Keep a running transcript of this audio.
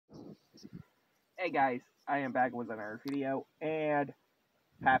Hey guys, I am back with another video, and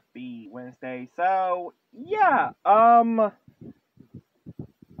happy Wednesday. So, yeah,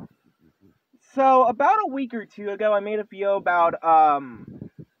 so about a week or two ago, I made a video about,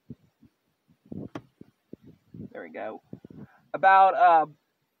 there we go, about,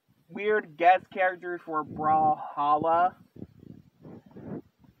 weird guest characters for Brawlhalla.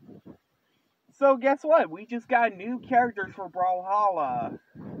 So, guess what? We just got new characters for Brawlhalla.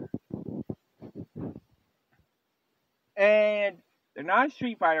 And they're not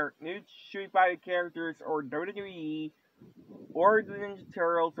Street Fighter, new Street Fighter characters, or WWE, or the Ninja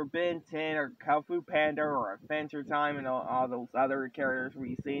Turtles, or Ben 10, or Kung Fu Panda, or Adventure Time, and all those other characters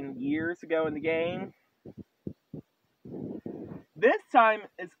we've seen years ago in the game. This time,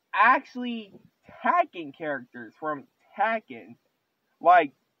 it's actually Tekken characters from Tekken,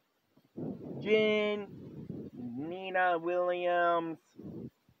 like Jin, Nina Williams,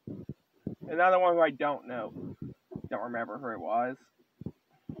 another one who I don't remember who it was.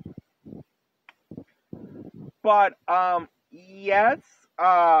 But, yes,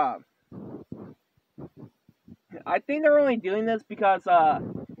 I think they're only doing this because,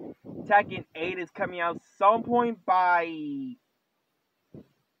 Tekken 8 is coming out some point by, I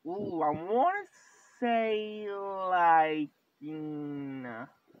want to say, like,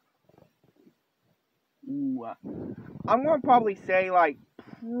 I'm going to probably say, like,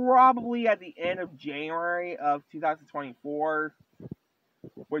 probably at the end of January of 2024,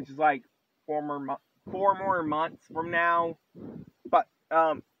 which is, like, 4 more months from now. But,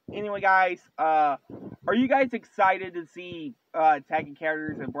 anyway, guys, are you guys excited to see Tekken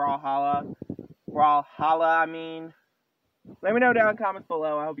characters in Brawlhalla? I mean. Let me know down in the comments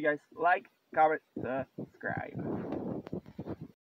below. I hope you guys like, comment, subscribe.